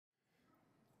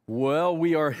Well,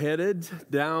 we are headed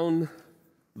down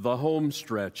the home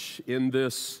stretch in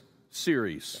this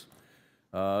series,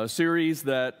 a series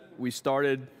that we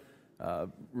started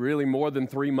really more than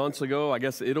 3 months ago. I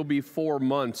guess it'll be 4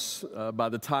 months by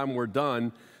the time we're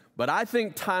done, but I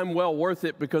think time well worth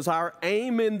it because our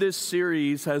aim in this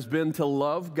series has been to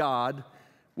love God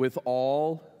with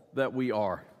all that we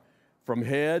are, from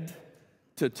head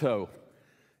to toe.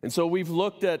 And so we've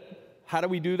looked at how do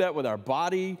we do that with our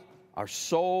body, our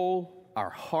soul, our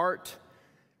heart,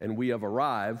 and we have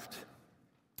arrived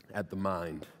at the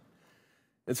mind.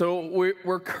 And so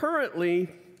we're currently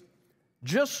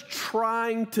just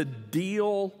trying to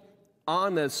deal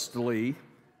honestly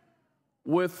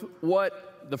with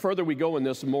what, the further we go in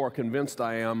this, the more convinced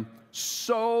I am,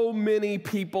 so many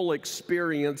people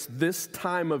experience this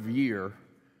time of year,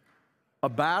 a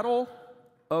battle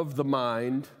of the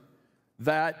mind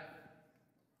that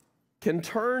can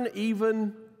turn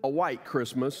even a white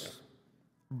Christmas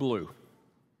blue.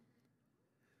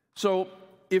 So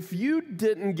if you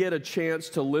didn't get a chance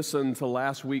to listen to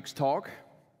last week's talk,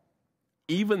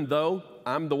 even though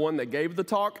I'm the one that gave the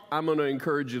talk, I'm going to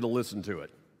encourage you to listen to it,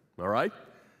 all right?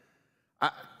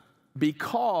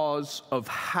 Because of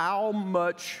how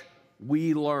much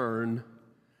we learn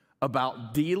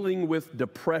about dealing with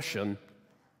depression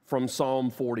from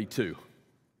Psalm 42,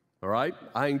 all right?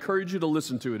 I encourage you to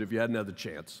listen to it if you had another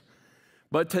chance.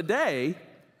 But today,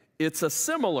 it's a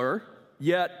similar,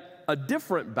 yet a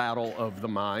different battle of the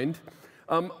mind.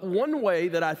 One way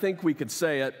that I think we could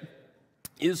say it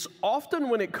is often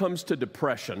when it comes to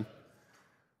depression,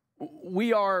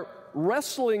 we are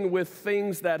wrestling with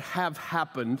things that have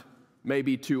happened,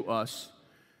 maybe to us,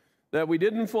 that we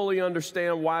didn't fully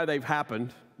understand why they've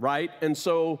happened, right? And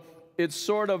so it's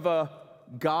sort of a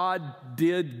God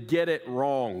did get it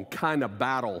wrong kind of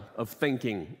battle of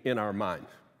thinking in our mind,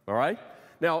 all right?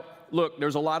 Now, look,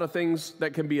 there's a lot of things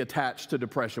that can be attached to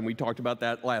depression. We talked about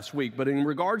that last week. But in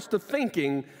regards to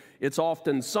thinking, it's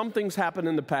often something's happened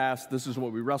in the past. This is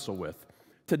what we wrestle with.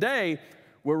 Today,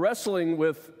 we're wrestling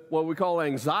with what we call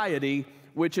anxiety,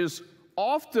 which is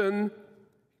often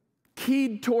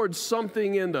keyed towards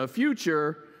something in the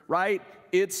future, right?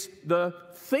 It's the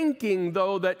thinking,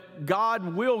 though, that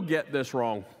God will get this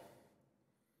wrong,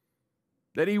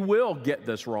 that He will get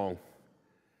this wrong.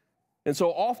 And so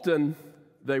often,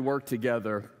 they work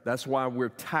together. That's why we're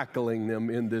tackling them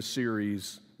in this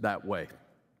series that way.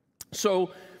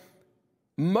 So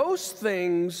most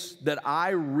things that I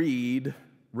read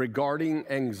regarding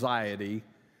anxiety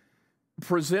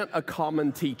present a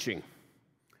common teaching.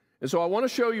 And so I want to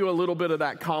show you a little bit of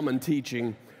that common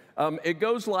teaching. It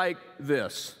goes like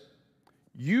this.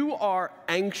 You are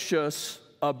anxious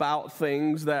about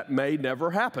things that may never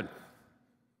happen.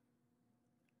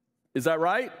 Is that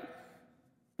right?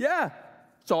 Yeah.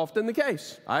 It's often the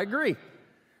case. I agree.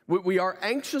 We are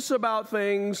anxious about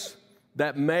things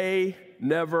that may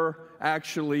never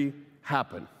actually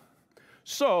happen.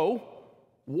 So,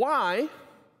 why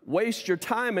waste your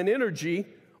time and energy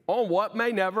on what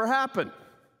may never happen?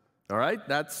 All right,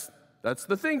 that's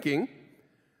the thinking.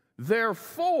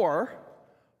 Therefore,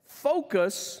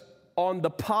 focus on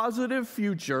the positive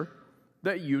future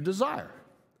that you desire.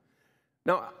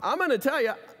 Now, I'm going to tell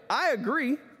you, I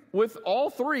agree with all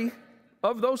three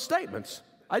of those statements.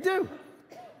 I do.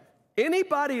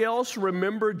 Anybody else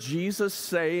remember Jesus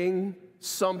saying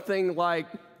something like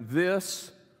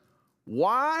this?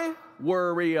 Why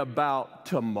worry about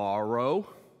tomorrow?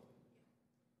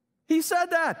 He said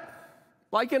that,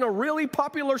 like in a really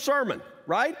popular sermon,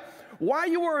 right? Why are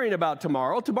you worrying about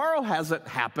tomorrow? Tomorrow hasn't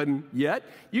happened yet.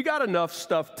 You got enough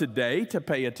stuff today to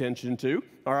pay attention to,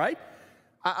 all right?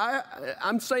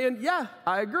 I'm saying, yeah,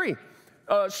 I agree.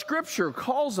 Scripture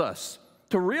calls us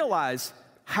to realize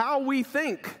how we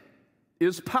think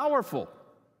is powerful.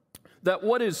 That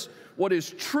what is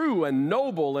true and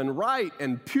noble and right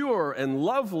and pure and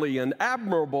lovely and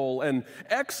admirable and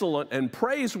excellent and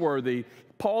praiseworthy,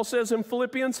 Paul says in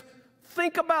Philippians,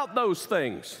 think about those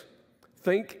things.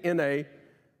 Think in a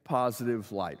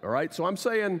positive light, all right? So I'm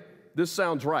saying this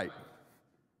sounds right.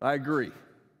 I agree.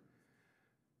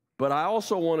 But I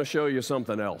also want to show you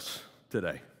something else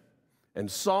today.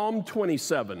 And Psalm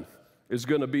 27 is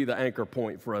going to be the anchor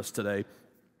point for us today.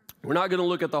 We're not going to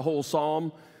look at the whole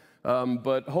psalm,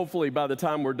 but hopefully by the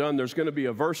time we're done, there's going to be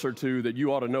a verse or two that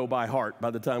you ought to know by heart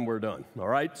by the time we're done, all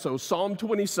right? So Psalm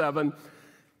 27,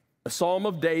 a psalm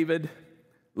of David.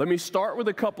 Let me start with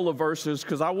a couple of verses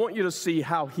because I want you to see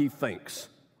how he thinks,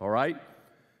 all right?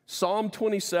 Psalm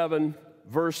 27,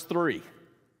 verse 3.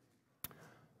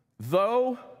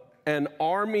 Though an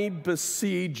army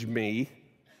besiege me,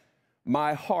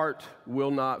 my heart will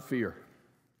not fear.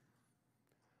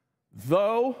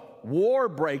 Though war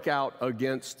break out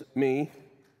against me,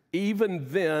 even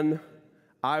then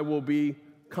I will be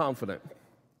confident.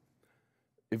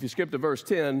 If you skip to verse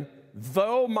 10,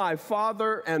 though my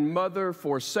father and mother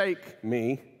forsake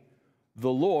me, the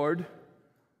Lord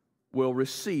will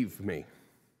receive me.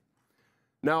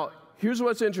 Now, here's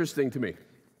what's interesting to me.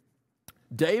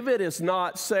 David is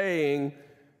not saying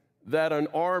that an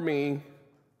army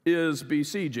is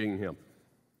besieging him.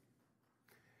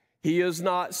 He is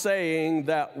not saying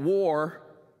that war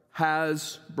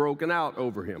has broken out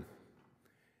over him.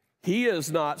 He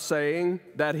is not saying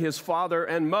that his father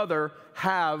and mother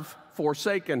have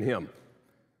forsaken him.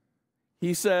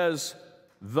 He says,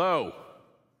 though,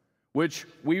 which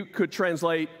we could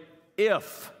translate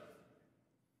if.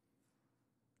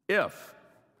 If.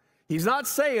 He's not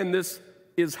saying this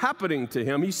is happening to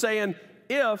him. He's saying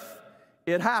if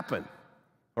it happened.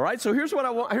 All right, so here's what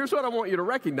I want you to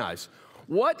recognize.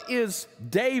 What is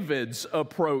David's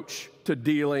approach to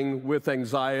dealing with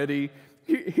anxiety?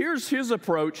 Here's his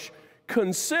approach.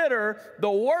 Consider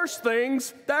the worst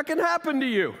things that can happen to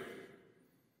you.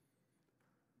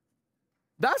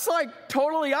 That's like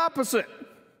totally opposite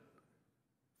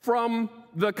from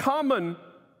the common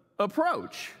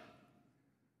approach.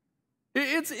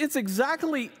 It's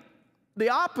exactly the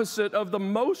opposite of the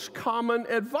most common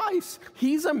advice.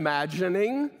 He's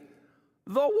imagining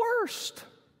the worst.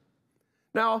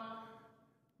 Now,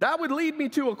 that would lead me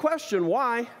to a question.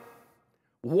 Why?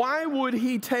 Why would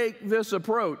he take this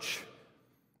approach?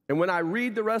 And when I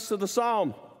read the rest of the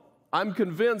psalm, I'm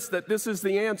convinced that this is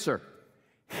the answer.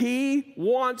 He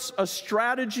wants a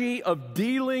strategy of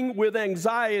dealing with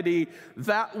anxiety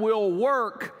that will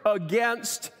work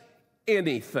against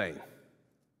anything.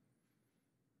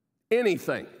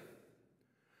 Anything.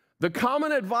 The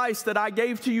common advice that I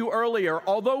gave to you earlier,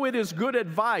 although it is good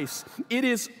advice, it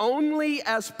is only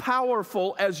as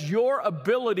powerful as your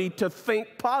ability to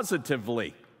think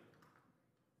positively.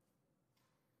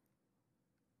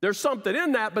 There's something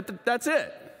in that, but that's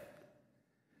it.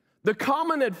 The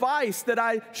common advice that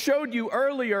I showed you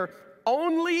earlier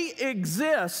only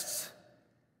exists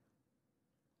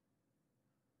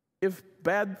if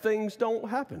bad things don't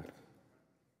happen.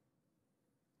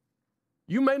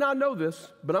 You may not know this,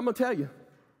 but I'm going to tell you.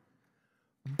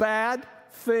 Bad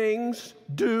things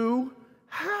do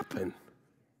happen.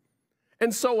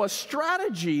 And so a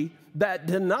strategy that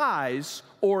denies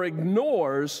or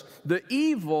ignores the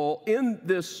evil in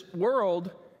this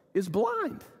world is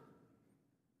blind.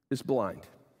 Is blind.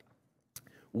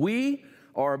 We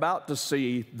are about to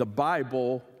see the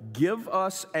Bible give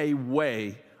us a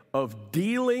way of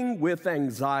dealing with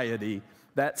anxiety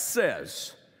that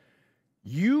says,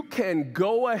 you can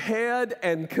go ahead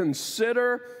and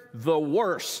consider the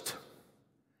worst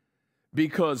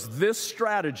because this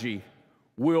strategy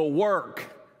will work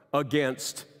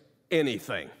against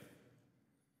anything.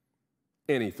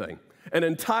 Anything. An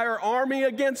entire army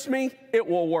against me, it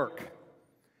will work.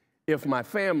 If my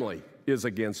family is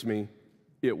against me,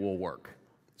 it will work.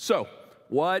 So,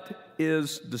 what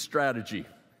is the strategy?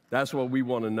 That's what we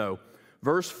want to know.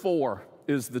 Verse 4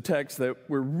 is the text that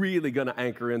we're really going to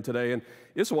anchor in today, and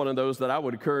it's one of those that I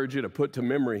would encourage you to put to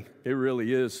memory. It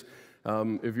really is.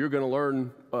 If you're going to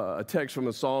learn a text from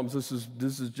the Psalms, this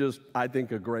is just, I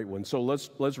think, a great one. So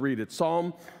let's read it.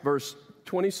 Psalm verse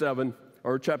 27,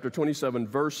 or chapter 27,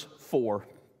 verse 4.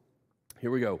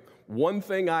 Here we go. One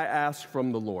thing I ask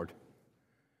from the Lord,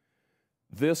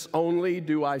 this only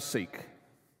do I seek,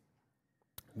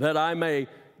 that I may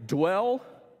dwell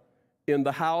in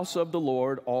the house of the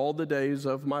Lord all the days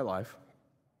of my life,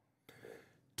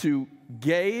 to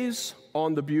gaze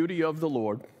on the beauty of the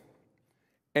Lord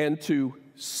and to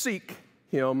seek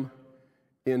him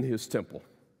in his temple.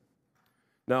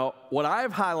 Now, what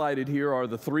I've highlighted here are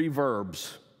the three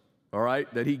verbs, all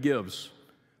right, that he gives,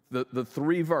 the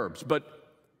three verbs. But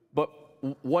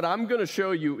what I'm going to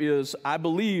show you is, I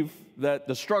believe that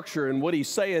the structure and what he's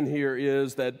saying here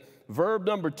is that verb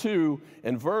number 2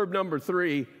 and verb number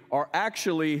 3 are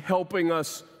actually helping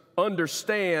us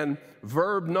understand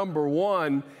verb number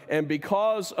 1. And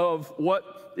because of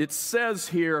what it says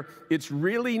here, it's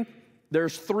really,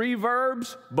 there's 3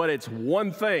 verbs, but it's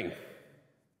one thing.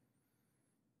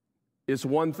 It's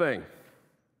one thing.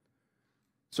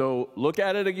 So look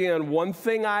at it again. One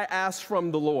thing I ask from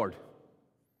the Lord,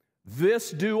 this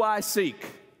do I seek,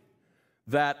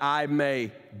 that I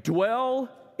may dwell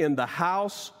in the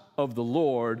house of the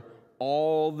Lord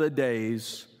all the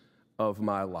days of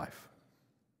my life.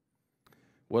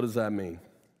 What does that mean?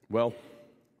 Well,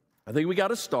 I think we got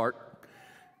to start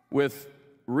with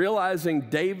realizing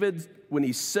David, when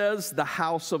he says the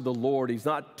house of the Lord, he's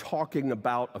not talking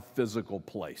about a physical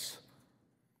place.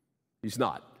 He's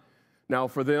not. Now,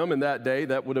 for them in that day,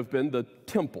 that would have been the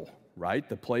temple, right?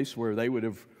 The place where they would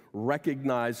have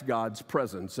recognized God's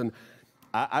presence. And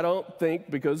I don't think,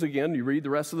 because again, you read the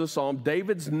rest of the psalm,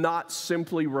 David's not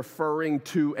simply referring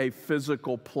to a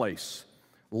physical place,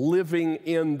 living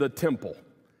in the temple.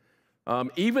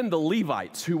 Even the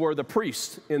Levites, who were the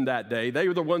priests in that day, they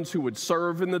were the ones who would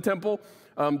serve in the temple.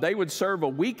 They would serve a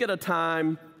week at a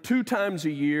time, 2 times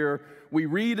a year. We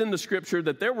read in the scripture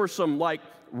that there were some like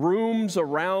rooms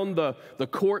around the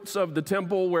courts of the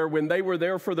temple where when they were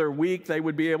there for their week, they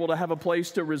would be able to have a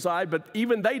place to reside, but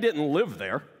even they didn't live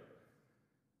there.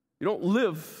 You don't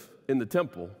live in the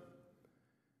temple.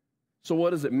 So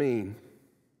what does it mean?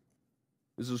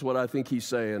 This is what I think he's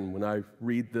saying when I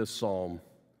read this psalm.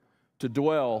 To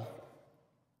dwell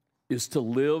is to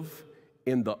live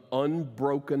in the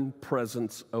unbroken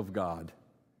presence of God,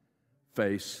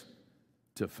 face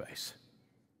to face.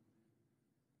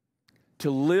 To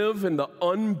live in the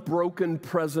unbroken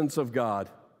presence of God,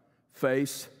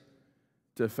 face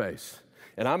to face.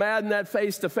 And I'm adding that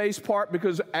face-to-face part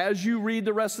because as you read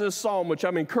the rest of this psalm, which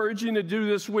I'm encouraging you to do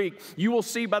this week, you will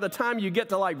see by the time you get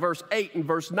to like verse 8 and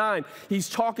verse 9, he's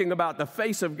talking about the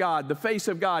face of God, the face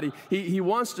of God. He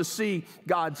wants to see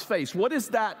God's face. What is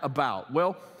that about?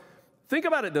 Well, think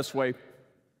about it this way.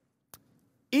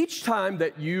 Each time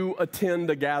that you attend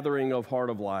a gathering of Heart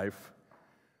of Life,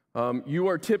 you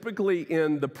are typically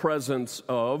in the presence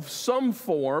of some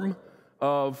form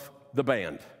of the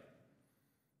band,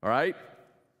 all right?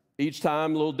 Each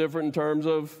time a little different in terms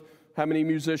of how many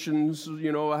musicians,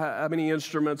 how many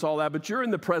instruments, all that, but you're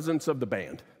in the presence of the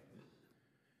band.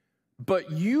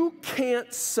 But you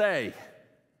can't say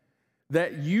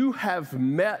that you have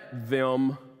met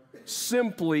them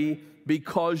simply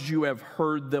because you have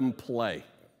heard them play.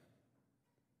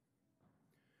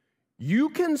 You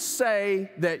can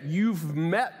say that you've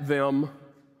met them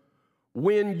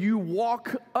when you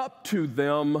walk up to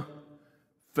them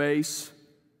face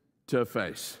to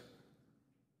face.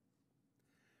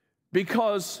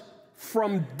 Because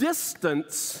from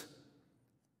distance,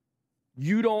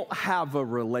 you don't have a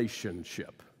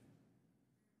relationship,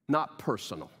 not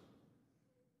personal.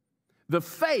 The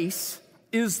face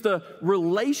is the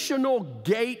relational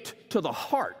gate to the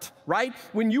heart, right?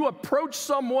 When you approach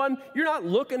someone, you're not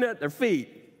looking at their feet.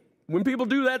 When people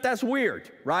do that, that's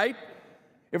weird, right?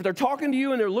 If they're talking to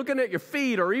you and they're looking at your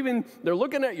feet or even they're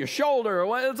looking at your shoulder,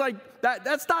 it's like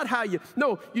that's not how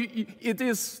it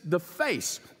is the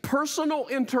face. Personal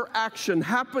interaction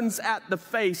happens at the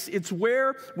face. It's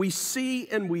where we see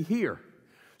and we hear.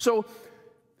 So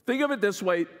think of it this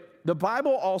way. The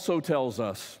Bible also tells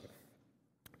us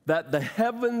that the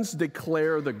heavens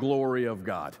declare the glory of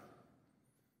God.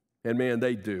 And man,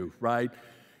 they do, right?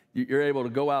 You're able to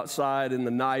go outside in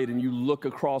the night and you look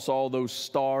across all those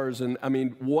stars, and I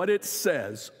mean, what it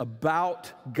says about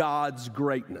God's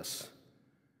greatness.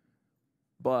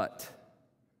 But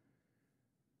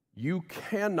you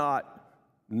cannot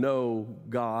know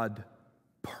God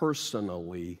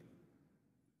personally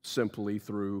simply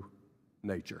through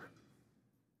nature.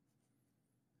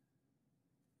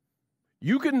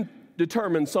 You can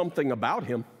determine something about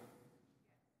him,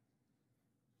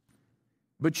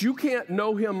 but you can't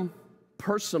know him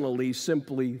personally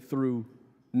simply through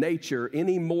nature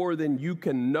any more than you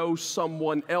can know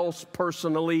someone else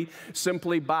personally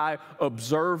simply by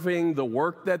observing the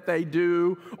work that they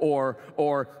do or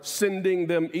sending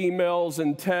them emails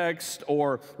and text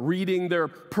or reading their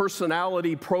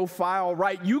personality profile,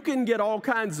 right? You can get all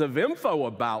kinds of info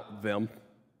about them,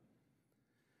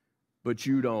 but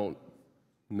you don't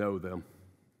know them.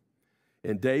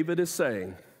 And David is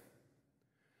saying,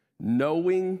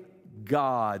 knowing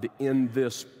God in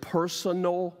this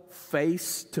personal,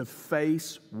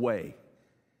 face-to-face way,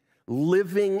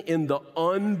 living in the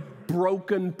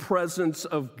unbroken presence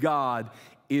of God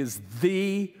is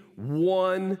the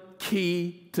one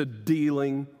key to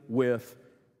dealing with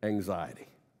anxiety.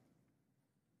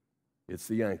 It's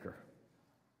the anchor.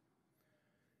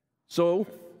 So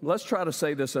let's try to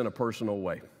say this in a personal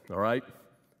way, all right?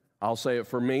 I'll say it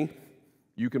for me.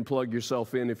 You can plug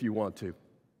yourself in if you want to.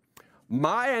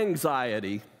 My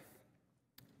anxiety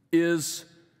is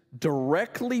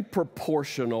directly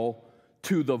proportional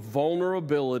to the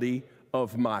vulnerability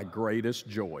of my greatest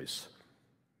joys.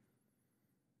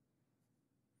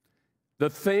 The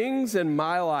things in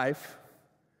my life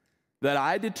that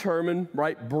I determine,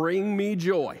 right, bring me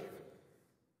joy,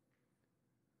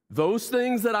 those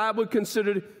things that I would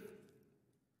consider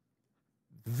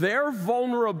their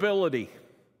vulnerability,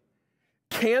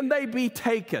 can they be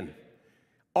taken?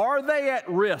 Are they at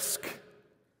risk?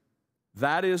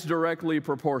 That is directly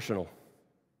proportional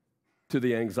to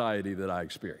the anxiety that I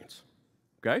experience.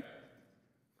 okay?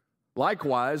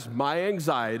 Likewise, my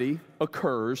anxiety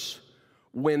occurs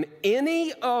when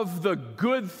any of the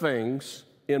good things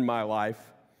in my life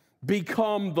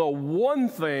become the one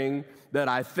thing that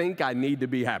I think I need to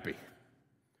be happy.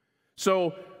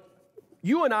 So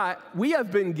you and I, we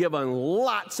have been given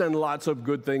lots and lots of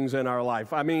good things in our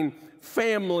life. I mean,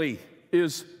 family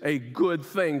is a good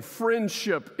thing.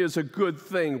 Friendship is a good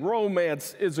thing.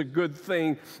 Romance is a good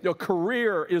thing. Your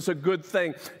career is a good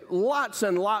thing. Lots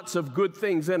and lots of good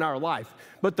things in our life.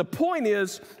 But the point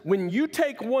is, when you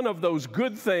take one of those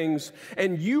good things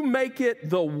and you make it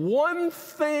the one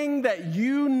thing that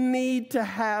you need to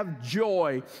have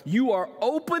joy, you are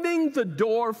opening the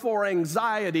door for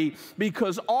anxiety,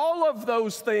 because all of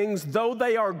those things, though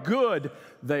they are good,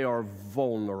 they are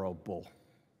vulnerable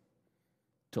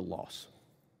to loss.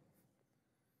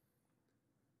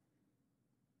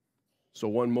 So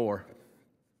one more.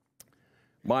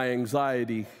 My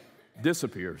anxiety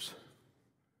disappears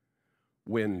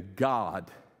when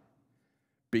God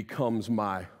becomes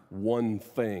my one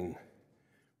thing,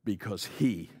 because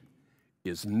He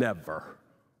is never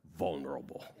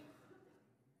vulnerable.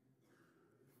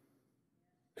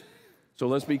 So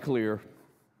let's be clear.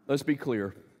 Let's be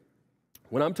clear.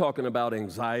 When I'm talking about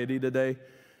anxiety today,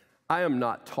 I am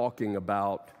not talking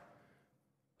about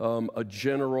a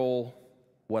general,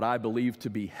 what I believe to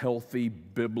be healthy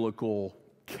biblical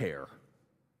care,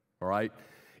 all right?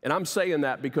 And I'm saying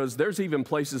that because there's even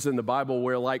places in the Bible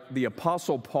where, like, the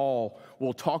Apostle Paul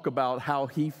will talk about how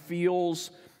he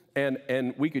feels,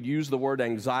 and we could use the word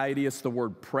anxiety, it's the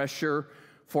word pressure,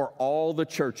 for all the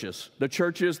churches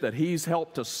that he's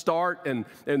helped to start, and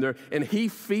he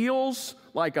feels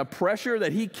like a pressure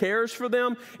that he cares for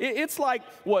them. It's like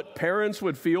what parents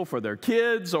would feel for their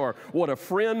kids, or what a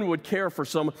friend would care for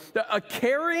someone. A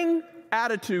caring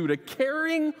attitude, a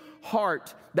caring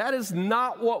heart. That is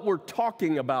not what we're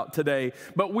talking about today,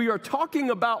 but we are talking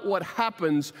about what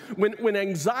happens when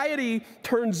anxiety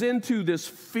turns into this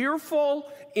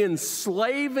fearful,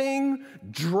 enslaving,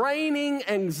 draining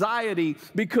anxiety,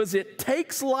 because it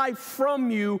takes life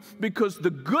from you, because the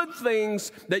good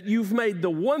things that you've made the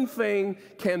one thing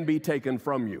can be taken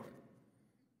from you.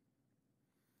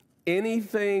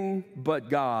 Anything but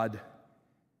God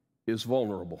is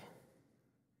vulnerable.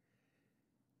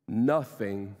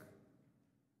 Nothing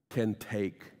can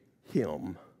take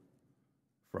Him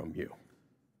from you.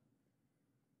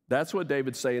 That's what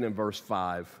David's saying in verse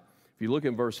 5. If you look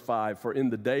in verse 5, for in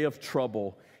the day of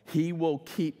trouble, He will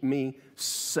keep me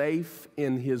safe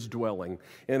in His dwelling.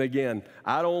 And again,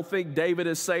 I don't think David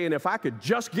is saying, if I could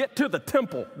just get to the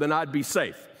temple, then I'd be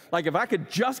safe. Like, if I could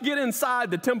just get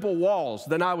inside the temple walls,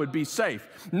 then I would be safe.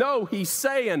 No, he's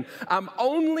saying, I'm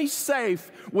only safe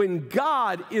when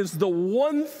God is the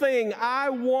one thing I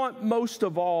want most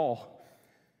of all.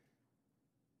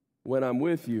 When I'm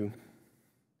with you,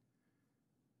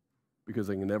 because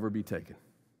they can never be taken.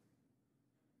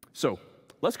 So,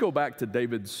 let's go back to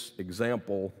David's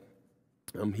example.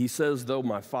 He says, though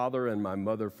my father and my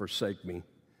mother forsake me,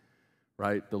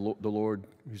 right? The Lord,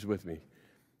 He's with me.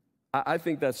 I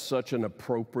think that's such an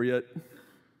appropriate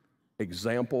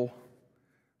example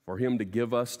for Him to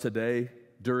give us today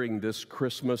during this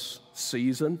Christmas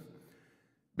season,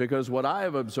 because what I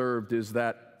have observed is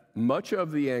that much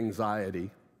of the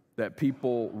anxiety that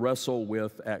people wrestle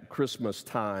with at Christmas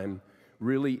time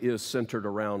really is centered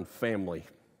around family.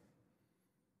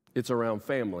 It's around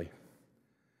family.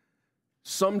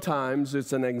 Sometimes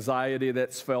it's an anxiety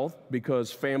that's felt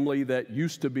because family that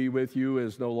used to be with you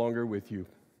is no longer with you.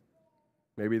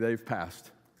 Maybe they've passed.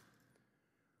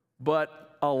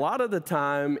 But a lot of the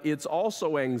time, it's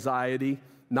also anxiety,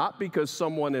 not because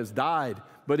someone has died,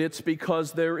 but it's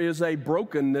because there is a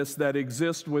brokenness that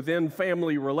exists within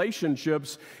family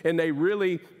relationships, and they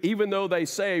really, even though they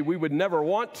say we would never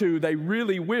want to, they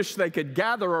really wish they could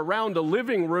gather around a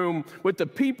living room with the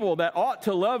people that ought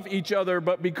to love each other,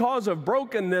 but because of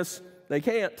brokenness, they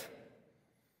can't.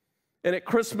 And at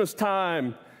Christmas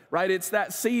time, right, it's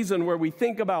that season where we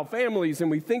think about families and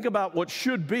we think about what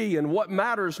should be and what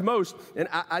matters most. And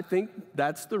I think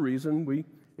that's the reason we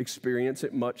experience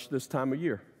it much this time of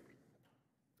year.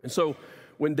 And so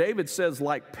when David says,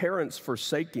 like parents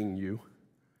forsaking you,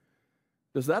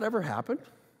 does that ever happen?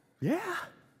 Yeah,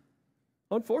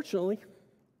 unfortunately.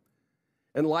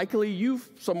 And likely you've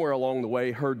somewhere along the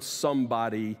way heard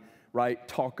somebody, right,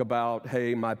 talk about,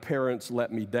 hey, my parents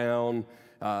let me down.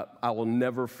 I will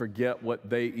never forget what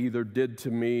they either did to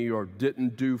me or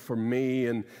didn't do for me.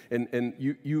 And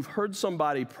you've heard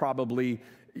somebody probably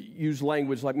use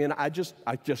language like, man, I just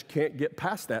can't get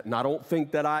past that, and I don't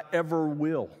think that I ever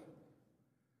will.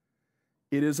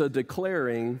 It is a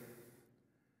declaring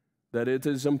that it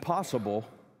is impossible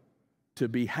to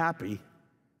be happy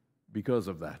because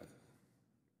of that.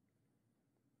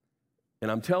 And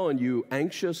I'm telling you,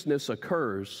 anxiousness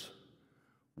occurs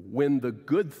when the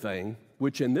good thing,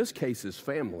 which in this case is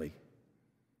family,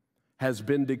 has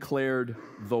been declared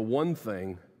the one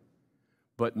thing,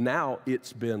 but now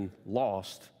it's been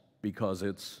lost because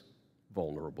it's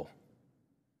vulnerable.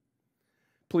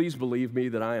 Please believe me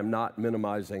that I am not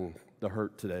minimizing the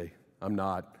hurt today. I'm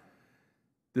not.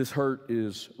 This hurt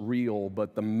is real,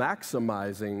 but the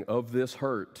maximizing of this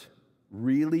hurt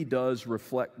really does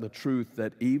reflect the truth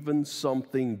that even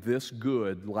something this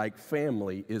good, like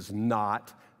family, is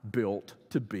not built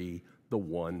to be the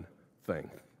one thing.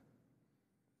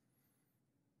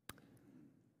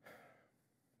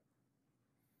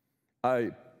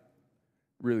 I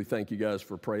really thank you guys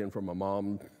for praying for my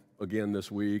mom again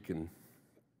this week, and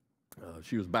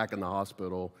she was back in the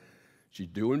hospital. She's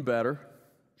doing better.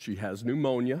 She has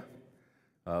pneumonia,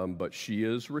 but she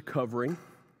is recovering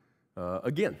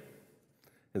again.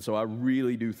 And so I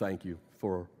really do thank you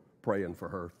for praying for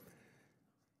her.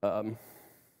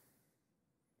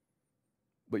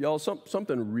 But y'all,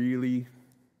 something really,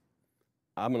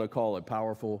 I'm going to call it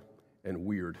powerful and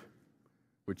weird,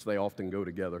 which they often go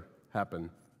together, happened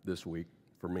this week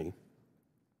for me.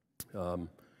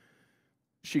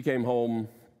 She came home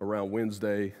around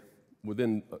Wednesday.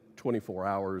 Within 24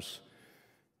 hours,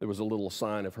 there was a little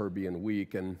sign of her being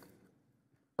weak. And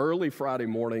early Friday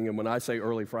morning, and when I say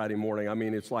early Friday morning, I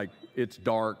mean it's like it's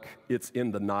dark, it's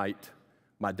in the night.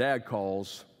 My dad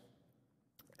calls,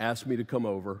 asks me to come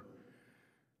over.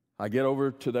 I get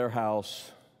over to their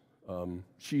house.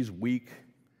 She's weak,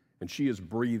 and she is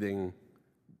breathing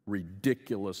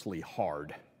ridiculously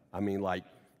hard. I mean, like,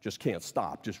 just can't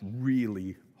stop, just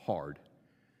really hard.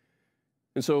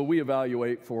 And so we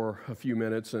evaluate for a few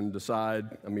minutes and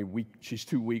decide, she's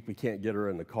too weak, we can't get her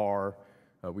in the car.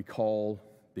 We call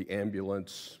the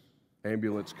ambulance.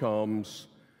 Ambulance comes.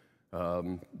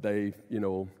 They,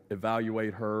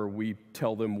 evaluate her. We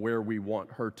tell them where we want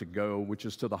her to go, which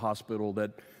is to the hospital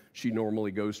that she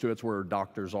normally goes to. It's where her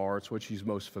doctors are. It's what she's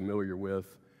most familiar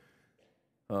with.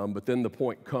 But then the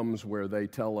point comes where they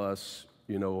tell us,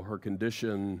 her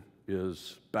condition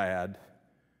is bad.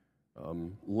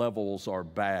 Levels are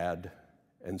bad,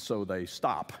 and so they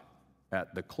stop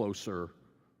at the closer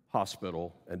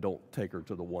hospital and don't take her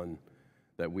to the one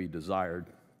that we desired.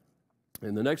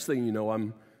 And the next thing you know,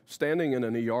 I'm standing in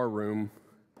an ER room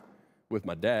with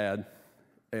my dad,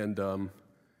 and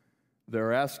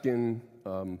they're asking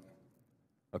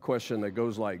a question that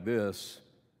goes like this: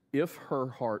 if her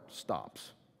heart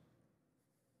stops,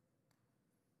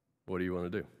 what do you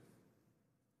want to do?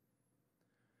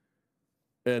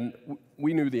 And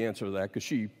we knew the answer to that because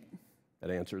she had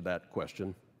answered that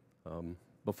question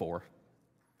before.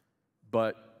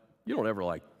 But you don't ever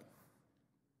like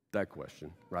that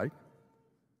question, right?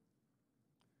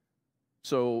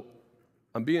 So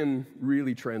I'm being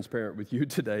really transparent with you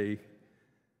today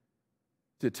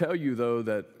to tell you, though,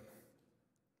 that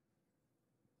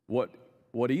what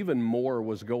even more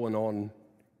was going on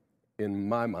in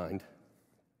my mind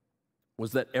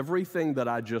was that everything that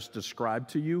I just described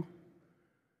to you,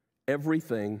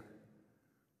 everything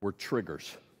were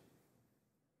triggers.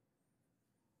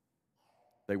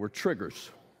 They were triggers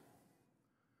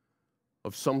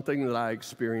of something that I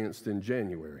experienced in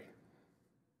January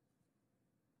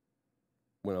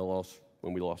when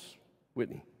we lost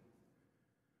Whitney.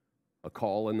 A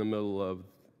call in the middle of,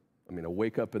 a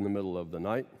wake up in the middle of the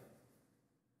night,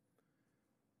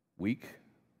 weak,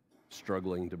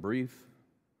 struggling to breathe,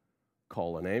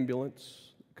 call an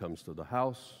ambulance, comes to the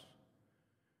house.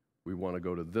 We want to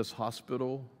go to this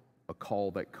hospital, a call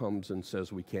that comes and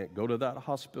says we can't go to that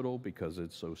hospital because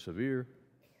it's so severe,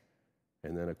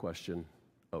 and then a question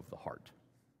of the heart.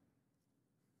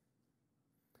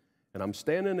 And I'm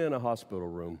standing in a hospital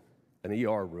room, an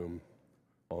ER room,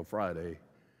 on Friday,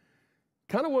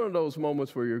 kind of one of those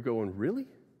moments where you're going, really?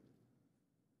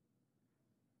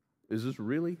 Is this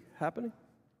really happening?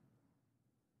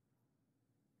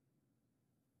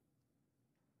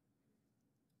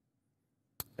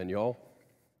 And y'all,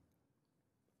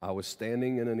 I was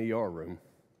standing in an ER room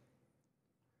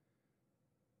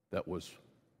that was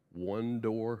one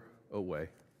door away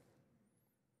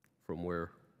from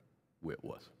where Whit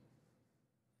was.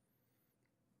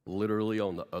 Literally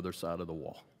on the other side of the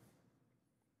wall.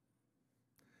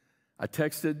 I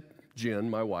texted Jen,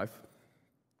 my wife.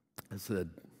 I said,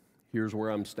 here's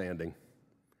where I'm standing.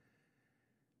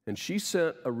 And she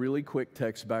sent a really quick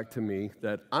text back to me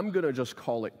that I'm going to just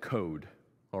call it code.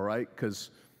 All right,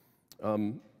 because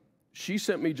she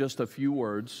sent me just a few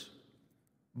words,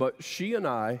 but she and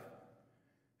I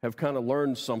have kind of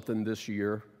learned something this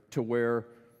year to where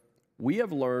we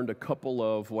have learned a couple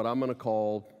of what I'm going to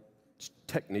call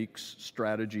techniques,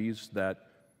 strategies that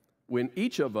when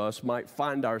each of us might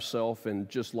find ourselves in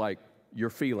just like you're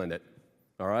feeling it,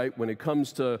 all right? When it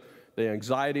comes to the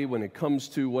anxiety, when it comes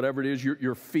to whatever it is,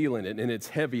 you're feeling it and it's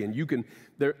heavy. And you can,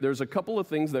 there's a couple of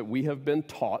things that we have been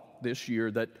taught this year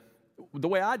that the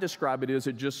way I describe it is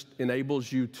it just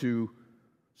enables you to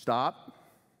stop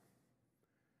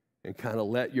and kind of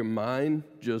let your mind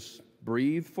just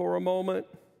breathe for a moment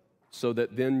so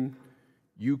that then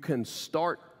you can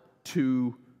start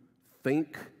to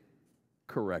think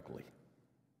correctly.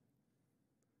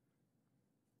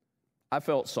 I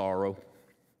felt sorrow.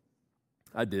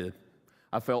 I did.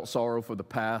 I felt sorrow for the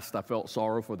past. I felt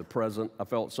sorrow for the present. I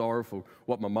felt sorrow for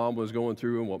what my mom was going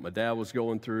through and what my dad was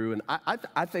going through. And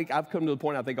I think I've come to the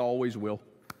point I think I always will.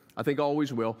 I think I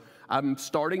always will. I'm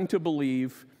starting to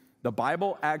believe the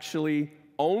Bible actually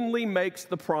only makes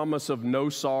the promise of no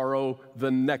sorrow the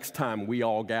next time we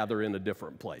all gather in a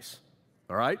different place.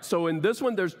 All right? So in this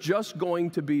one, there's just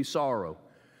going to be sorrow.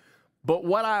 But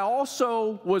what I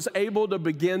also was able to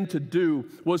begin to do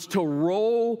was to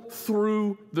roll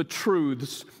through the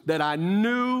truths that I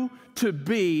knew to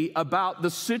be about the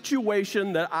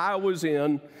situation that I was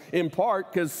in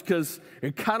part because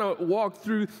it kind of walked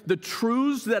through the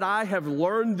truths that I have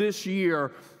learned this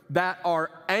year that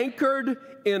are anchored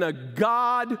in a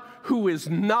God who is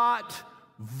not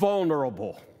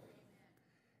vulnerable,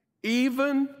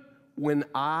 even when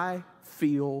I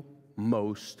feel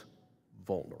most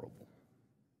vulnerable.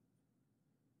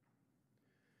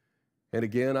 And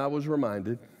again, I was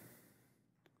reminded,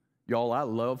 y'all, I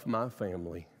love my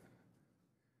family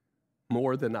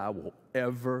more than I will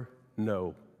ever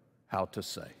know how to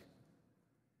say.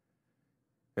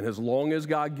 And as long as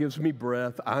God gives me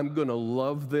breath, I'm going to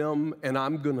love them, and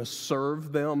I'm going to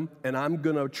serve them, and I'm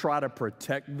going to try to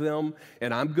protect them,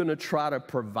 and I'm going to try to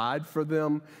provide for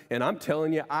them. And I'm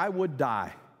telling you, I would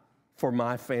die for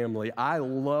my family. I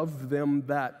love them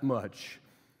that much.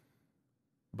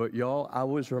 But y'all, I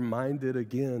was reminded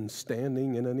again,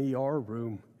 standing in an ER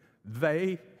room,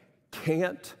 they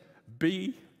can't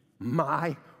be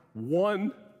my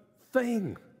one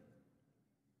thing.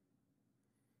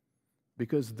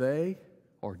 Because they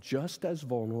are just as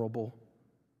vulnerable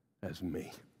as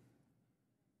me.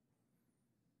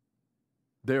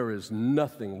 There is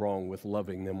nothing wrong with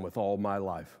loving them with all my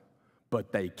life,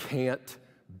 but they can't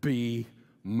be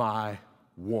my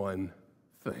one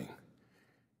thing.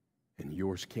 And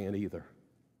yours can't either.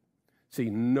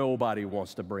 See, nobody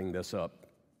wants to bring this up.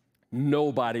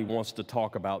 Nobody wants to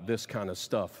talk about this kind of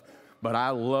stuff. But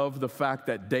I love the fact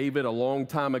that David, a long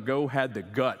time ago, had the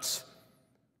guts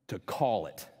to call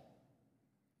it.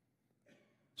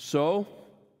 So,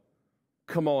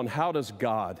 come on, how does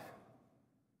God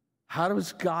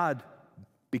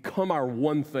become our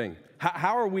one thing?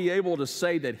 How are we able to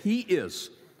say that He is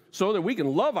so that we can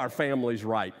love our families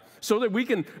right? So that we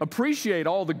can appreciate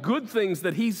all the good things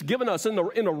that He's given us in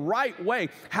a right way.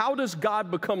 How does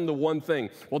God become the one thing?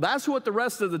 Well, that's what the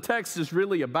rest of the text is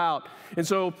really about. And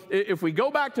so if we go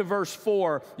back to verse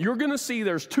 4, you're going to see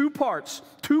there's two parts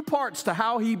to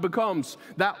how He becomes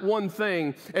that one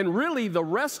thing. And really, the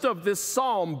rest of this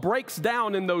psalm breaks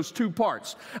down in those two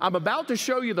parts. I'm about to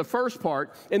show you the first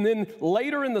part, and then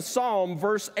later in the psalm,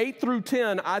 verse 8 through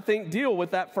 10, I think deal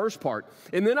with that first part.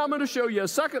 And then I'm going to show you a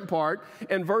second part,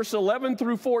 and verse 11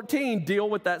 through 14 deal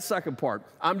with that second part.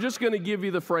 I'm just going to give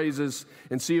you the phrases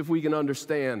and see if we can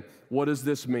understand what does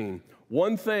this mean.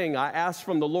 One thing I ask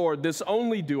from the Lord, this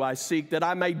only do I seek, that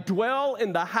I may dwell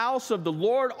in the house of the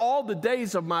Lord all the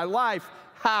days of my life.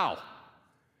 How?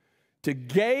 To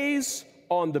gaze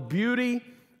on the beauty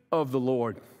of the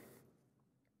Lord.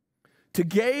 To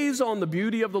gaze on the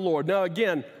beauty of the Lord. Now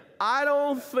again, I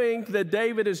don't think that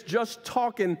David is just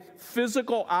talking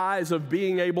physical eyes of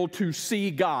being able to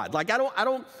see God. Like I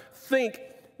don't think,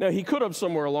 now he could have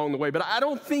somewhere along the way, but I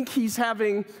don't think he's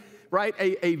having, right,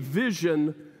 a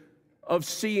vision of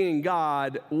seeing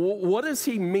God. What does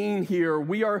he mean here?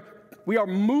 We are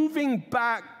moving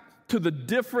back to the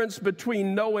difference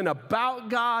between knowing about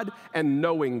God and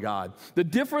knowing God. The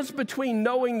difference between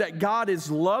knowing that God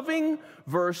is loving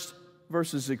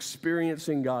versus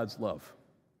experiencing God's love.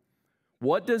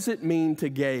 What does it mean to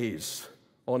gaze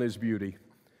on His beauty?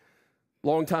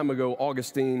 Long time ago,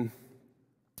 Augustine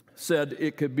said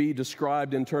it could be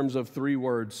described in terms of three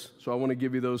words. So I want to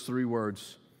give you those three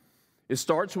words. It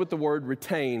starts with the word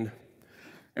retain.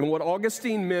 And what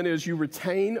Augustine meant is you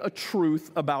retain a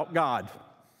truth about God.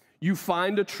 You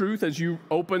find a truth as you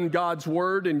open God's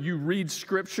Word and you read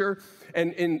Scripture,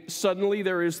 and suddenly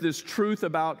there is this truth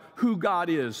about who God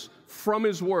is from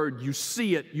His Word. You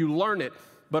see it, you learn it.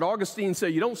 But Augustine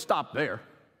said you don't stop there.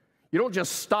 You don't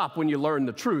just stop when you learn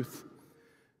the truth.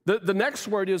 The next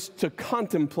word is to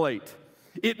contemplate.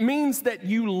 It means that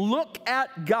you look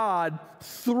at God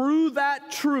through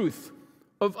that truth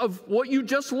of what you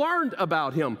just learned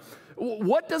about Him.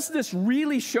 What does this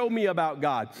really show me about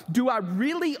God? Do I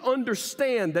really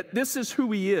understand that this is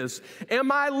who He is?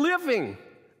 Am I living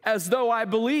as though I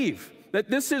believe that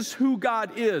this is who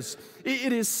God is?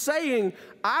 It is saying,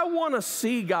 I want to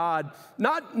see God,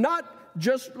 not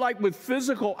just like with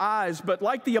physical eyes, but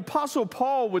like the Apostle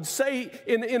Paul would say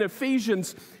in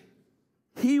Ephesians,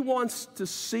 he wants to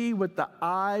see with the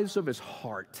eyes of his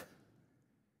heart.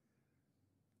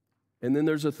 And then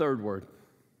there's a third word.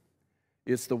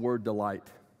 It's the word delight.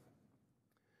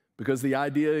 Because the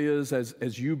idea is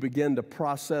as you begin to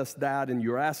process that and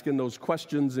you're asking those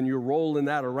questions and you're rolling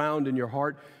that around in your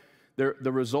heart,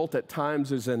 the result at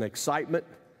times is an excitement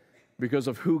because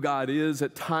of who God is.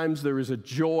 At times there is a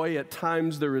joy. At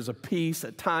times there is a peace.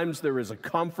 At times there is a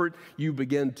comfort. You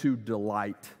begin to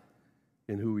delight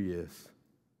in who He is.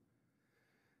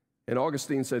 And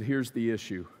Augustine said, here's the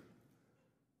issue.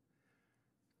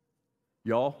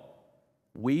 Y'all,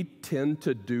 we tend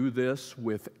to do this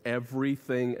with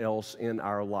everything else in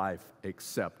our life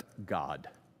except God.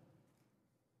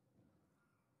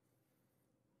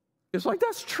 It's like,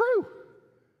 that's true.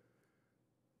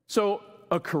 So,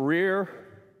 a career,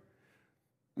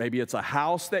 maybe it's a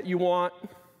house that you want,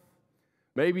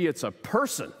 maybe it's a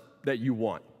person that you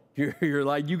want. You're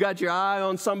like, you got your eye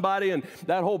on somebody, and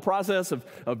that whole process of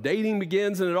dating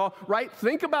begins and it all, right?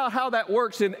 Think about how that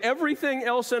works in everything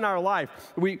else in our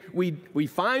life. We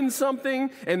find something,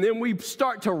 and then we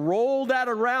start to roll that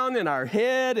around in our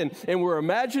head, and we're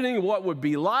imagining what would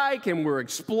be like, and we're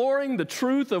exploring the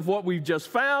truth of what we've just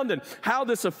found and how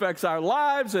this affects our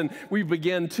lives, and we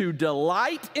begin to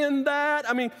delight in that.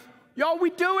 I mean, y'all,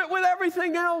 we do it with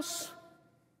everything else.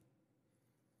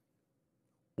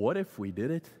 What if we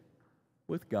did it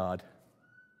with God?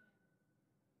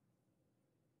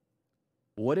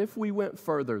 What if we went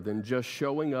further than just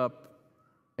showing up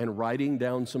and writing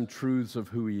down some truths of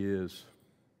who He is?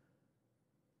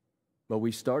 But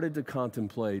we started to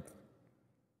contemplate,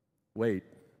 wait,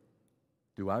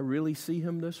 do I really see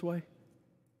Him this way?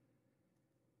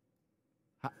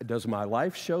 Does my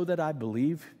life show that I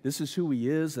believe this is who He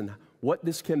is and what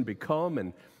this can become?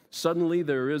 And suddenly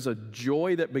there is a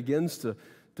joy that begins to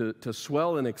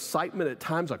swell, and excitement at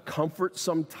times, a comfort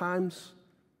sometimes.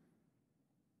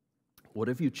 What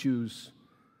if you choose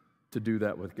to do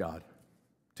that with God?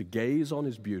 To gaze on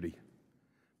His beauty.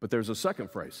 But there's a second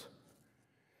phrase.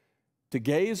 To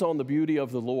gaze on the beauty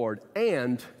of the Lord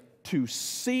and to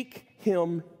seek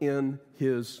Him in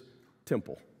His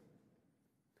temple.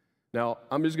 Now,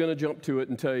 I'm just going to jump to it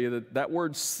and tell you that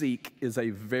word seek is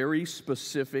a very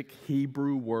specific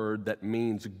Hebrew word that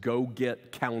means go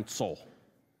get counsel.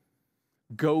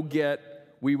 Go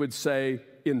get, we would say,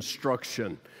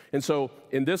 instruction. And so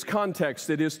in this context,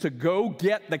 it is to go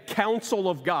get the counsel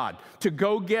of God, to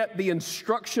go get the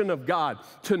instruction of God,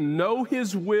 to know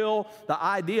His will. The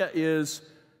idea is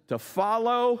to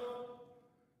follow,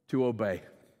 to obey.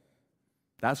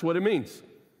 That's what it means.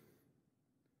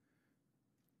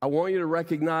 I want you to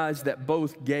recognize that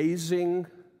both gazing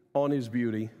on His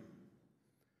beauty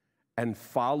and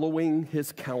following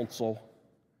His counsel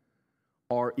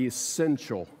are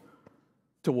essential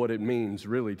to what it means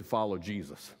really to follow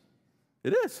Jesus.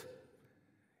 It is.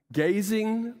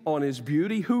 Gazing on His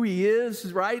beauty, who He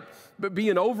is, right? But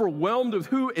being overwhelmed with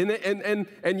who,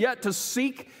 and yet to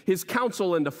seek His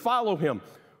counsel and to follow Him.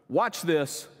 Watch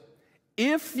this.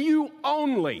 If you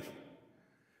only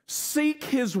seek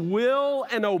His will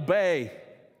and obey,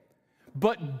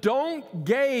 but don't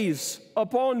gaze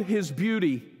upon His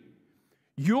beauty,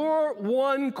 your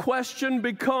one question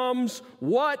becomes,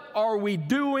 what are we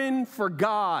doing for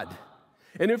God?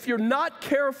 And if you're not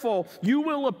careful, you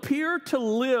will appear to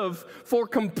live for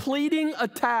completing a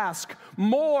task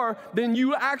more than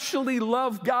you actually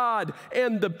love God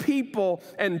and the people.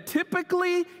 And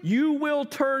typically, you will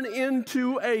turn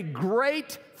into a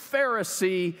great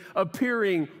Pharisee,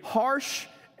 appearing harsh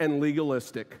and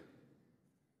legalistic.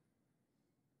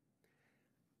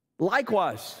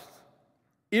 Likewise,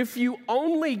 if you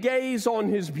only gaze on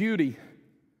His beauty,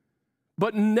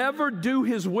 but never do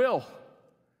His will,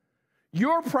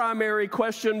 your primary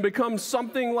question becomes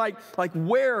something like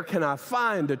where can I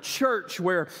find a church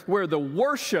where the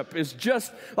worship is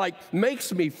just like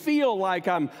makes me feel like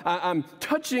I'm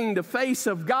touching the face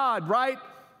of God, right?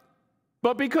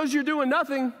 But because you're doing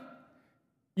nothing,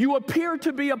 you appear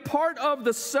to be a part of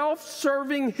the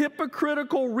self-serving,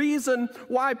 hypocritical reason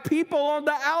why people on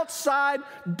the outside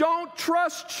don't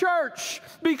trust church,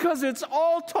 because it's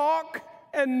all talk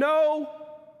and no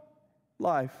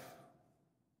life.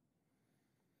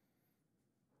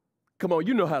 Come on,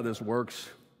 you know how this works.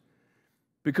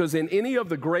 Because in any of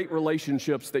the great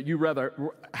relationships that you rather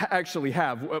actually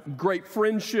have, great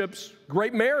friendships,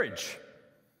 great marriage,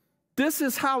 this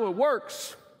is how it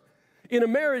works. In a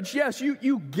marriage, yes,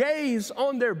 you gaze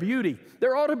on their beauty.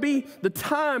 There ought to be the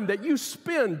time that you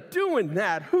spend doing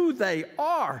that, who they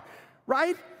are,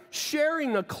 right?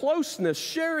 Sharing a closeness,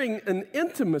 sharing an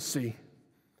intimacy.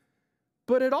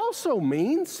 But it also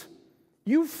means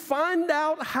you find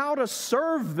out how to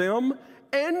serve them,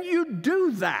 and you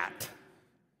do that.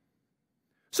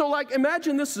 So, like,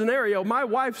 imagine this scenario. My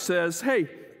wife says, hey,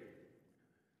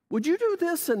 would you do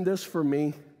this and this for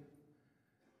me?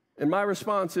 And my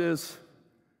response is,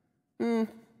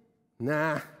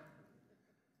 nah.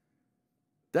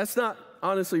 That's not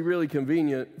honestly really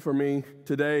convenient for me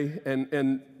today.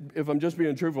 And if I'm just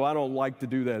being truthful, I don't like to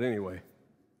do that anyway.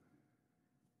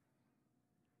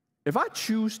 If I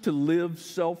choose to live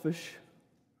selfish,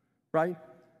 right,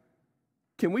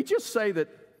 can we just say that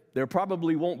there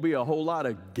probably won't be a whole lot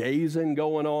of gazing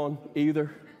going on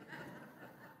either?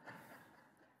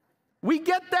 We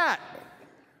get that.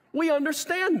 We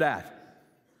understand that.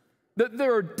 That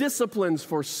there are disciplines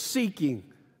for seeking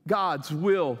God's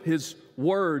will, His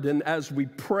word, and as we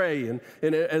pray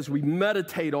and as we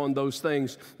meditate on those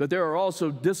things, that there are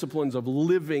also disciplines of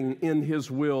living in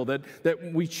His will, that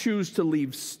we choose to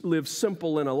live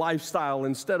simple in a lifestyle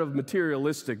instead of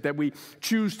materialistic, that we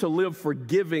choose to live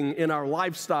forgiving in our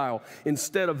lifestyle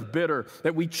instead of bitter,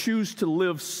 that we choose to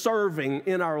live serving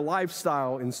in our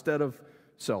lifestyle instead of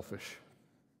selfish.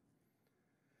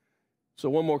 So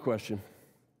one more question.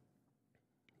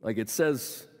 Like it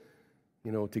says,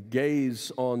 you know, to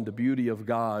gaze on the beauty of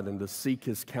God and to seek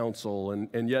His counsel,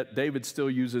 and yet David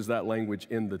still uses that language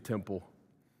in the temple.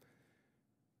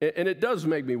 And it does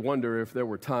make me wonder if there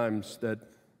were times that,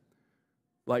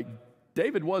 like,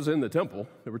 David was in the temple.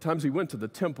 There were times he went to the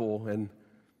temple, and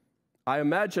I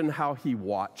imagine how he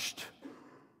watched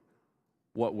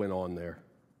what went on there.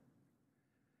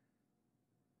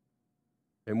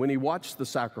 And when he watched the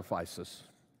sacrifices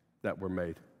that were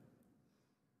made,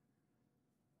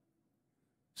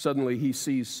 suddenly he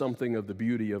sees something of the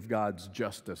beauty of God's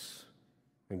justice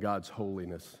and God's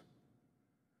holiness.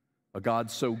 A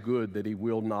God so good that He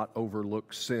will not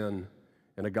overlook sin,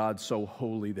 and a God so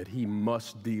holy that He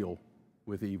must deal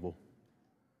with evil.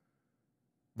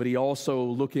 But he also,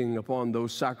 looking upon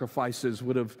those sacrifices,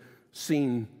 would have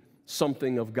seen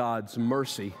something of God's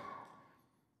mercy.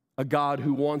 A God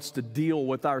who wants to deal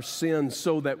with our sin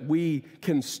so that we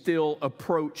can still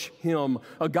approach Him.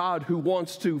 A God who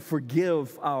wants to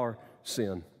forgive our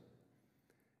sin.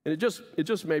 And it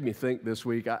just made me think this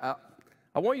week. I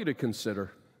want you to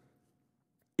consider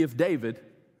if David,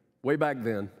 way back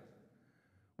then,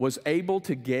 was able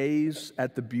to gaze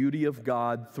at the beauty of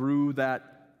God through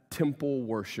that temple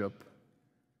worship,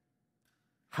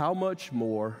 how much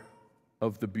more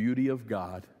of the beauty of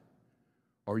God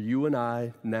are you and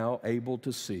I now able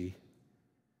to see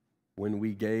when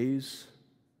we gaze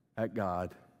at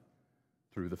God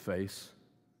through the face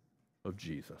of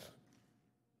Jesus?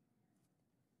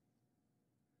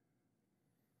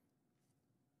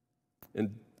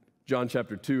 In John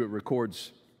chapter 2, it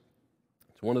records,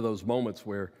 it's one of those moments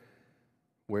where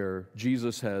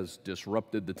Jesus has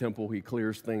disrupted the temple. He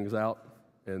clears things out,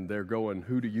 and they're going,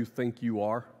 "Who do you think you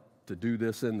are to do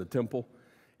this in the temple?"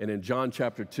 And in John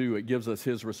chapter 2, it gives us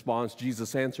His response.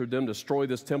 Jesus answered them, "Destroy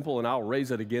this temple, and I'll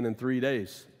raise it again in 3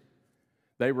 days."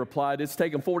 They replied, "It's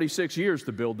taken 46 years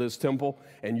to build this temple,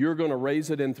 and you're going to raise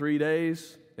it in 3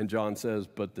 days?" And John says,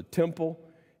 "But the temple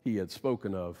He had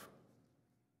spoken of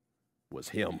was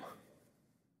Him."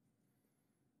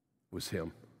 Was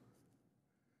Him.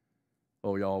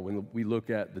 Oh, y'all, when we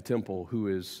look at the temple, who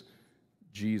is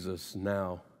Jesus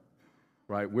now,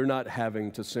 right? We're not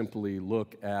having to simply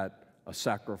look at a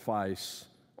sacrifice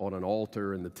on an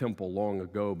altar in the temple long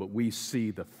ago, but we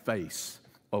see the face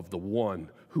of the one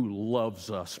who loves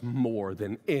us more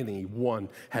than anyone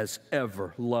has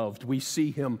ever loved. We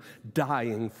see Him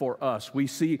dying for us. We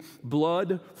see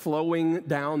blood flowing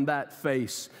down that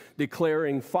face,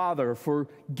 declaring, "Father,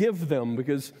 forgive them,"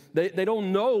 because they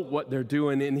don't know what they're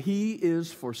doing, and He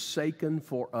is forsaken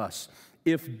for us.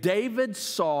 If David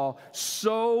saw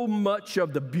so much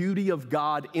of the beauty of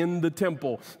God in the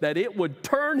temple that it would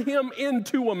turn him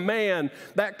into a man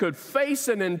that could face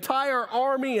an entire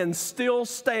army and still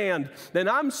stand, then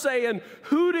I'm saying,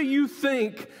 who do you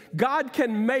think God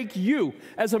can make you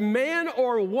as a man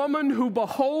or a woman who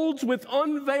beholds with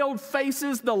unveiled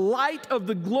faces the light of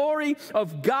the glory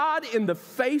of God in the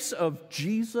face of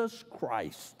Jesus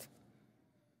Christ?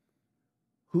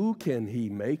 Who can he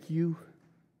make you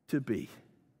to be?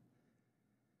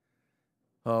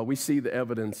 We see the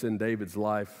evidence in David's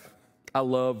life. I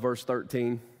love verse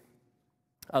 13.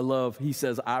 He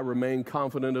says, I remain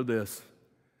confident of this.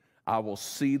 I will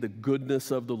see the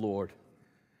goodness of the Lord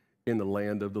in the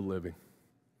land of the living.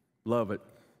 Love it.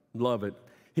 Love it.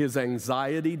 His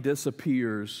anxiety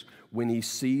disappears when he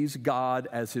sees God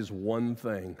as his one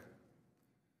thing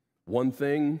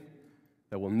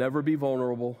that will never be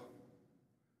vulnerable,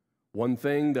 one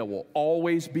thing that will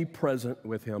always be present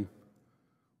with him,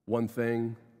 one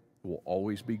thing that will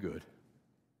always be good.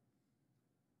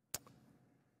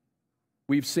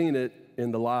 We've seen it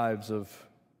in the lives of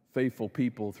faithful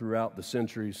people throughout the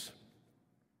centuries.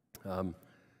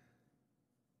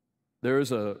 There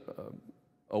is a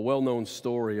well-known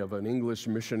story of an English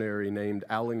missionary named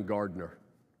Alan Gardner.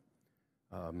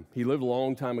 He lived a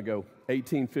long time ago,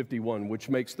 1851, which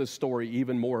makes this story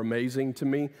even more amazing to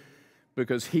me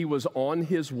because he was on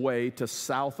his way to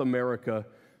South America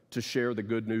to share the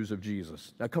good news of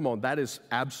Jesus. Now, come on, that is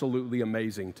absolutely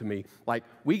amazing to me. Like,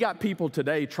 we got people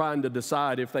today trying to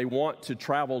decide if they want to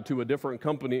travel to a different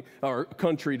company or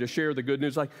country to share the good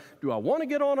news. Like, do I want to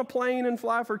get on a plane and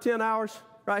fly for 10 hours,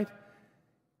 right?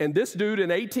 And this dude in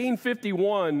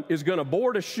 1851 is going to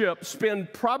board a ship,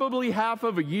 spend probably half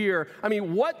of a year. I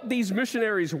mean, what these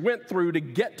missionaries went through to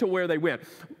get to where they went.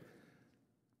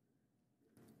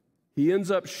 He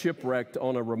ends up shipwrecked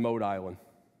on a remote island.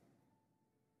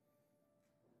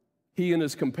 He and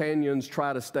his companions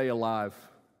try to stay alive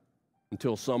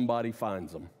until somebody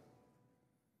finds them,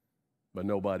 but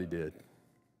nobody did.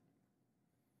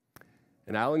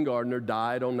 And Alan Gardner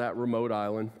died on that remote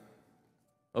island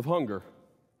of hunger,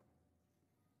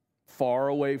 far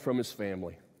away from his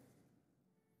family.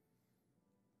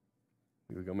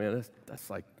 You go, man, that's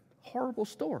like a horrible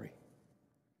story.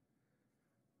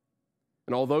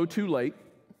 And although too late,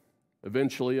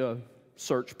 eventually a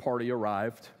search party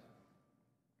arrived,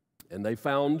 and they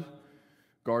found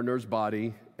Gardner's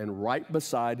body, and right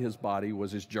beside his body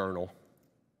was his journal.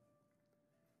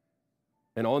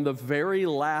 And on the very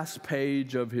last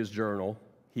page of his journal,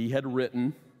 he had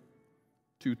written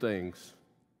two things,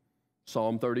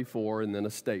 Psalm 34 and then a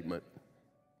statement.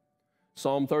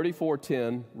 Psalm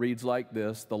 34:10 reads like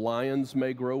this: the lions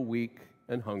may grow weak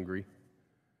and hungry,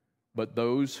 but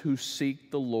those who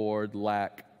seek the Lord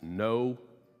lack no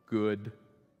good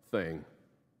thing.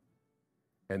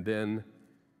 And then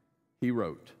he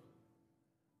wrote,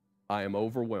 I am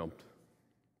overwhelmed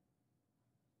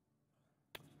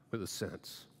with a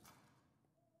sense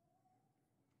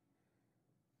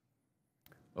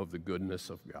of the goodness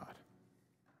of God.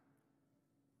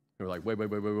 And we're like,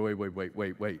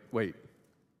 wait.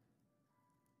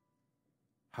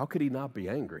 How could he not be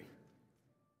angry?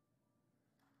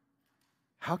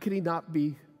 How could he not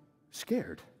be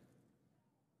scared?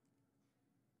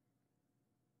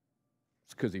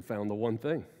 It's because he found the one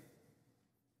thing.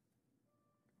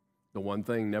 The one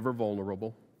thing never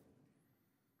vulnerable.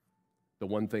 The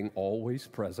one thing always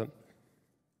present.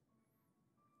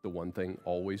 The one thing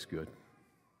always good.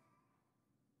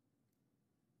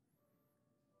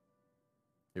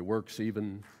 It works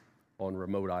even on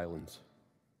remote islands.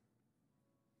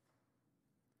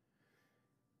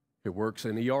 It works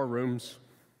in ER rooms.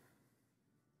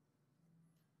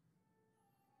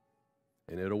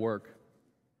 And it'll work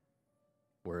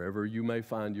wherever you may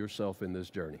find yourself in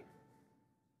this journey.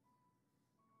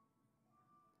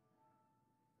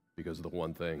 Because the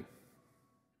one thing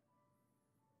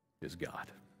is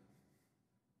God.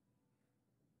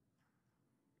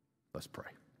 Let's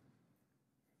pray.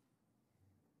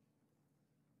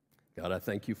 God, I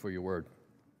thank you for your word.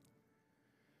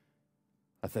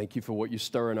 I thank you for what you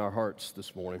stir in our hearts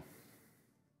this morning.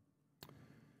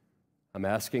 I'm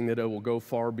asking that it will go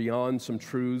far beyond some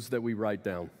truths that we write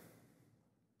down.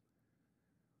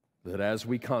 That as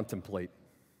we contemplate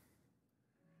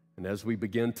and as we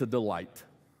begin to delight,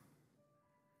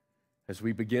 as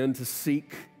we begin to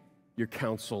seek your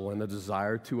counsel and a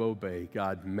desire to obey,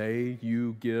 God, may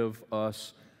you give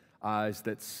us eyes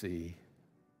that see,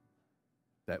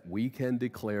 that we can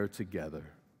declare together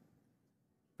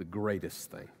the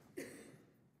greatest thing.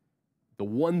 The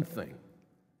one thing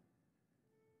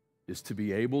is to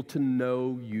be able to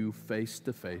know you face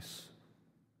to face,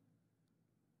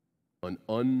 an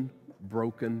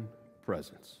unbroken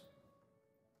presence.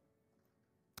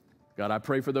 God, I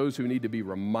pray for those who need to be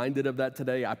reminded of that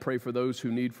today. I pray for those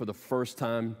who need for the first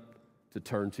time to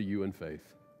turn to you in faith.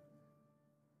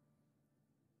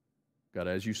 God,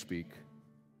 as you speak,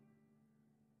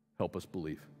 help us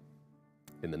believe.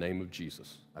 In the name of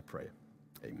Jesus, I pray.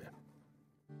 Amen.